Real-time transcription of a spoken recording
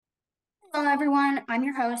Hello, everyone. I'm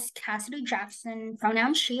your host, Cassidy Jackson,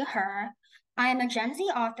 pronouns she, her. I am a Gen Z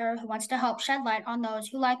author who wants to help shed light on those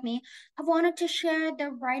who, like me, have wanted to share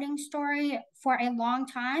their writing story for a long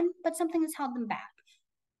time, but something has held them back.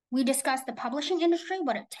 We discuss the publishing industry,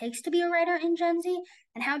 what it takes to be a writer in Gen Z,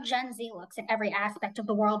 and how Gen Z looks at every aspect of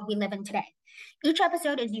the world we live in today. Each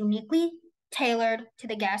episode is uniquely tailored to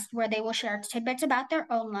the guest, where they will share tidbits about their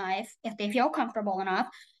own life, if they feel comfortable enough,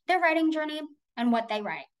 their writing journey, and what they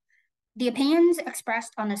write. The opinions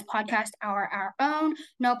expressed on this podcast are our own.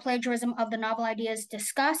 No plagiarism of the novel ideas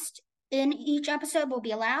discussed in each episode will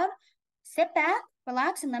be allowed. Sit back,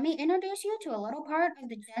 relax, and let me introduce you to a little part of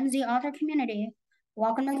the Gen Z author community.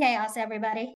 Welcome to Chaos, everybody.